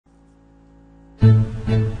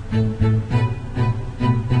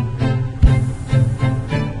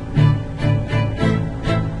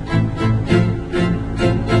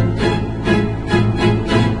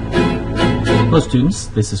students,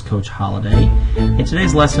 this is Coach Holliday. In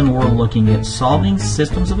today's lesson we're looking at solving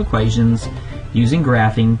systems of equations using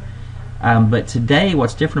graphing, but today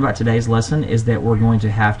what's different about today's lesson is that we're going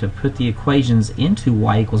to have to put the equations into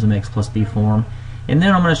y equals mx plus b form, and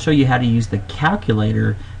then I'm going to show you how to use the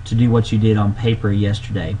calculator to do what you did on paper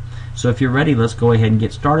yesterday. So if you're ready, let's go ahead and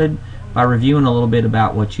get started by reviewing a little bit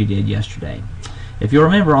about what you did yesterday. If you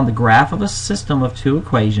remember, on the graph of a system of two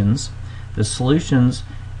equations, the solution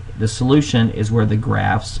is where the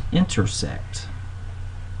graphs intersect,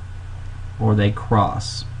 or they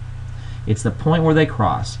cross. It's the point where they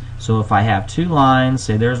cross. So if I have two lines,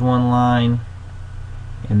 say there's one line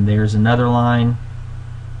and there's another line,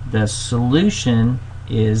 the solution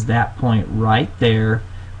is that point right there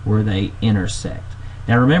where they intersect.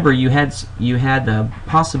 Now remember, you had the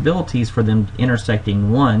possibilities for them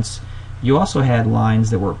intersecting once. You also had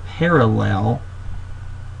lines that were parallel,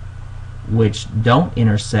 which don't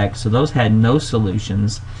intersect, so those had no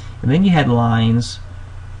solutions. And then you had lines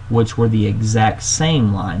which were the exact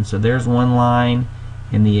same line. So there's one line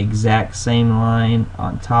and the exact same line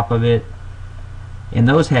on top of it, and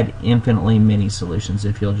those had infinitely many solutions,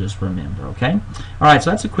 if you'll just remember. Okay? Alright,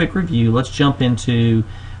 so that's a quick review. Let's jump into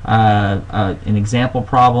an example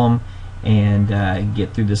problem and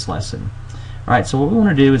get through this lesson. Alright, so what we want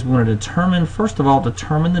to do is we want to determine, first of all,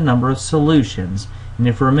 determine the number of solutions. And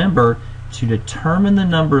if you remember, to determine the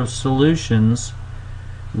number of solutions,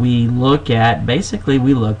 we look at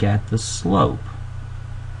the slope.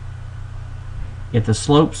 If the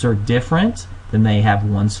slopes are different, then they have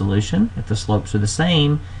one solution. If the slopes are the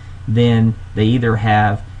same, then they either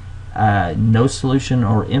have no solution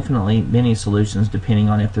or infinitely many solutions, depending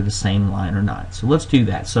on if they're the same line or not. So let's do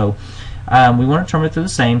that. So we want to determine if they're the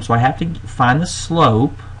same, so I have to find the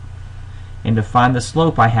slope. And to find the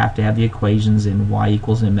slope, I have to have the equations in y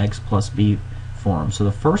equals mx plus b form. So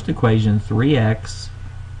the first equation, 3x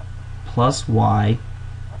plus y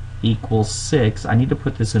equals 6, I need to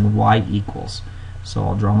put this in y equals. So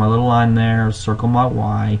I'll draw my little line there, circle my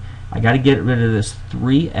y. I got to get rid of this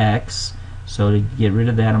 3x. So to get rid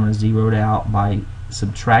of that, I'm going to zero it out by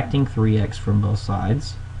subtracting 3x from both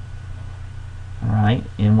sides. Alright,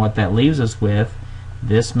 and what that leaves us with,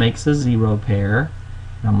 this makes a zero pair.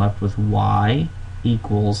 And I'm left with y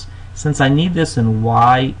equals, since I need this in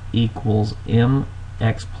y equals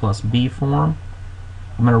mx plus b form,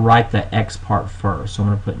 I'm going to write the x part first. So I'm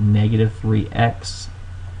going to put negative 3x,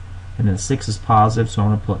 and then 6 is positive, so I'm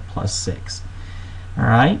going to put plus 6.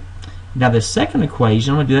 Alright, now the second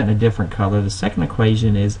equation, I'm going to do that in a different color. The second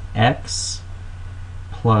equation is x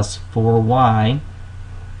plus 4y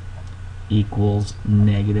equals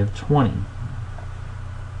negative 20.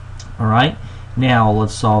 Alright, now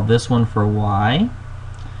let's solve this one for y.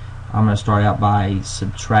 I'm going to start out by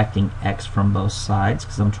subtracting x from both sides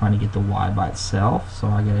because I'm trying to get the y by itself. So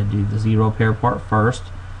I got to do the zero pair part first.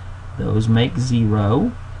 Those make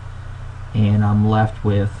 0, and I'm left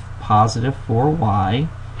with positive 4y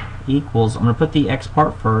equals, I'm going to put the x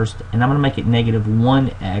part first, and I'm going to make it negative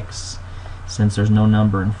 1x. Since there's no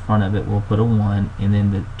number in front of it, we'll put a 1, and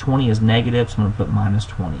then the 20 is negative, so I'm going to put minus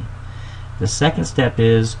 20. The second step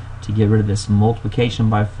is to get rid of this multiplication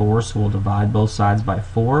by 4, so we'll divide both sides by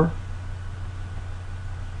 4.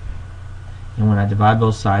 And when I divide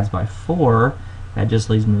both sides by 4, that just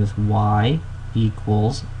leaves me with y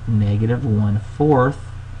equals negative 1/4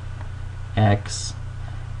 x.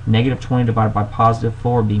 Negative 20 divided by positive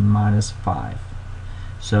 4 would be minus 5.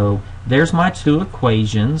 So there's my two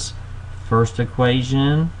equations. First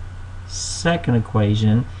equation, second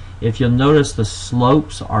equation. If you'll notice, the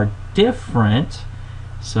slopes are different.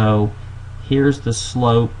 So here's the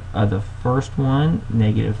slope of the first one,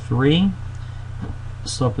 negative 3.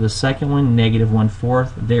 Slope of the second one, negative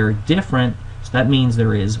 1/4. They're different, so that means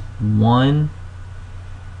there is one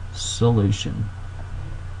solution.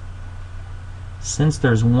 Since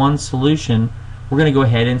there's one solution, we're going to go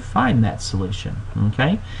ahead and find that solution.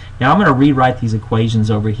 Okay? Now I'm going to rewrite these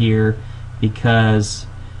equations over here because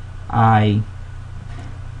I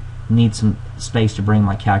need some space to bring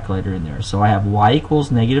my calculator in there. So I have y equals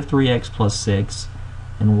negative 3x plus 6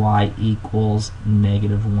 and y equals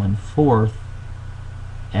negative 1/4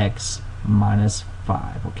 x minus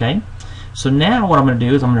 5. Okay? So now what I'm going to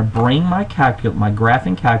do is I'm going to bring my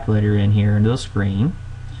graphing calculator in here into the screen.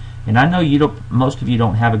 And I know most of you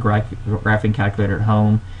don't have a graphing calculator at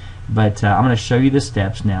home, but I'm going to show you the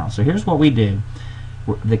steps now. So here's what we do.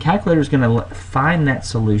 The calculator is going to find that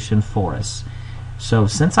solution for us. So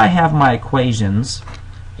since I have my equations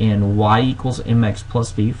in y equals mx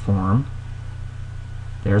plus b form,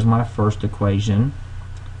 there's my first equation.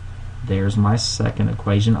 There's my second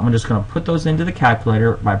equation. I'm just going to put those into the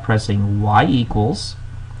calculator by pressing y equals.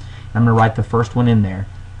 I'm going to write the first one in there.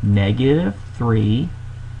 Negative 3x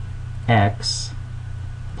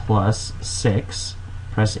plus 6.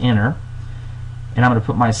 Press enter. And I'm going to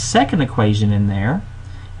put my second equation in there.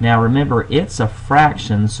 Now remember, it's a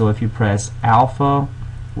fraction, so if you press alpha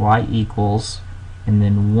y equals and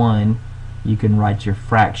then 1, you can write your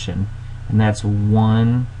fraction. And that's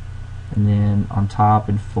 1, and then on top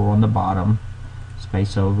and 4 on the bottom.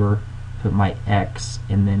 Space over, put my x,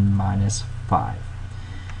 and then minus 5.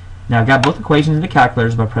 Now I've got both equations in the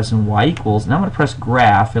calculators by pressing y equals. Now I'm going to press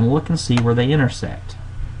graph and look and see where they intersect.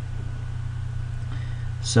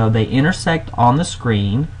 So they intersect on the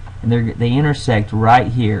screen, and they intersect right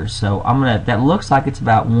here. So that looks like it's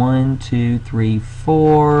about 1, 2, 3,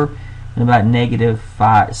 4, and about negative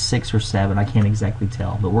 5, 6, or 7. I can't exactly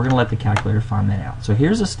tell, but we're going to let the calculator find that out. So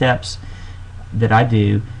here's the steps that I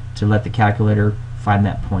do to let the calculator find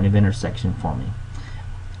that point of intersection for me.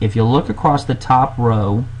 If you look across the top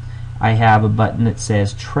row, I have a button that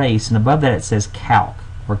says trace, and above that it says calc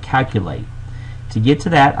or calculate. To get to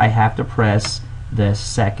that, I have to press the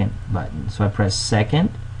second button. So I press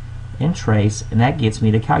second and trace, and that gets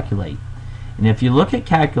me to calculate. And if you look at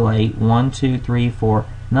calculate, 1, 2, 3, 4,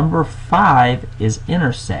 number 5 is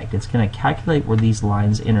intersect. It's going to calculate where these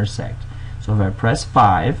lines intersect. So if I press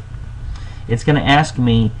 5, it's going to ask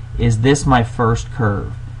me, is this my first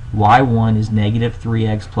curve? y1 is negative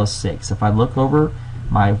 3x plus 6. If I look over,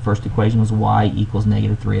 my first equation was y equals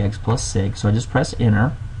negative 3x plus 6. So I just press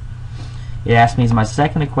enter. It asks me, is my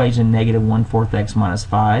second equation negative 1/4 x minus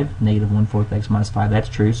 5? Negative 1/4 x minus 5. That's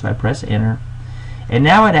true, so I press enter. And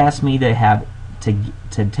now it asks me to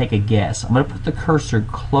take a guess. I'm going to put the cursor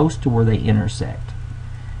close to where they intersect.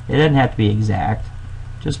 It doesn't have to be exact.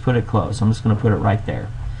 Just put it close. I'm just going to put it right there.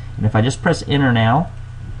 And if I just press enter now,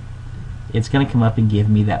 it's going to come up and give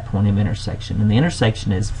me that point of intersection. And the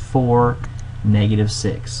intersection is 4, negative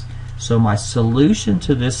 6. So my solution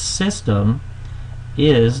to this system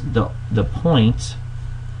is the point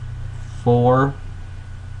 4,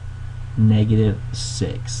 negative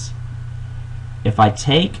 6. If I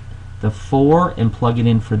take the 4 and plug it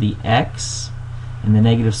in for the x, and the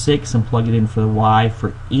negative 6 and plug it in for the y,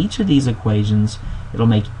 for each of these equations, it'll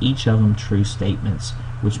make each of them true statements,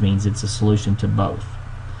 which means it's a solution to both.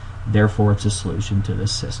 Therefore, it's a solution to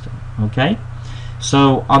this system. Okay?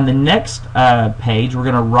 So on the next page, we're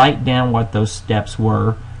going to write down what those steps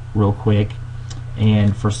were real quick,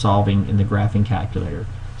 and for solving in the graphing calculator.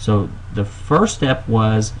 So the first step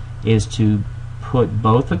is to put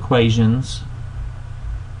both equations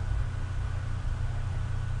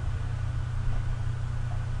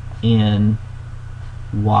in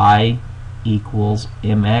y equals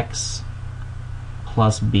mx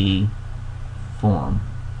plus b form.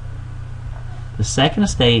 The second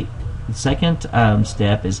step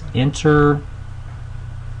is enter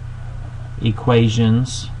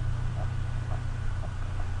equations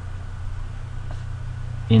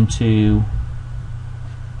into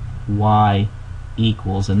y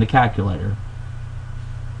equals in the calculator.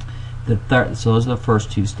 So those are the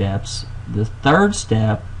first two steps. The third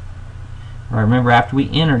step, remember after we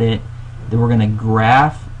entered it, then we're going to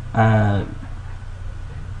graph. We're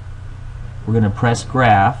going to press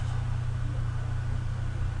graph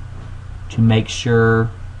to make sure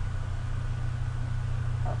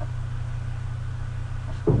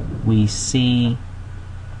we see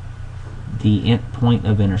the point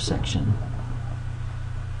of intersection.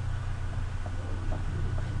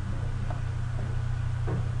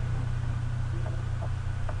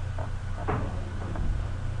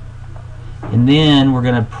 And then we're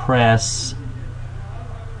going to press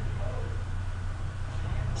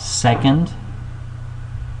second,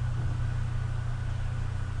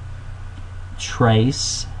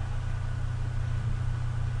 trace,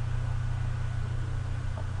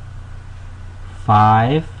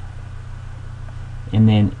 five, and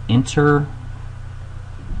then enter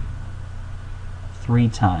 3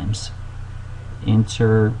 times.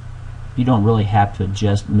 Enter. You don't really have to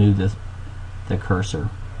just move the cursor.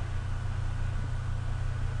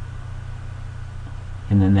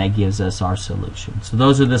 And then that gives us our solution. So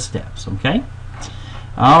those are the steps, okay?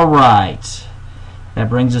 All right. That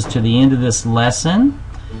brings us to the end of this lesson.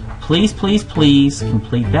 Please, please, please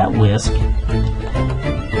complete that WISC.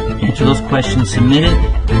 Answer those questions submitted,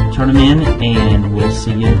 turn them in, and we'll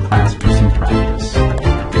see you in class for some practice.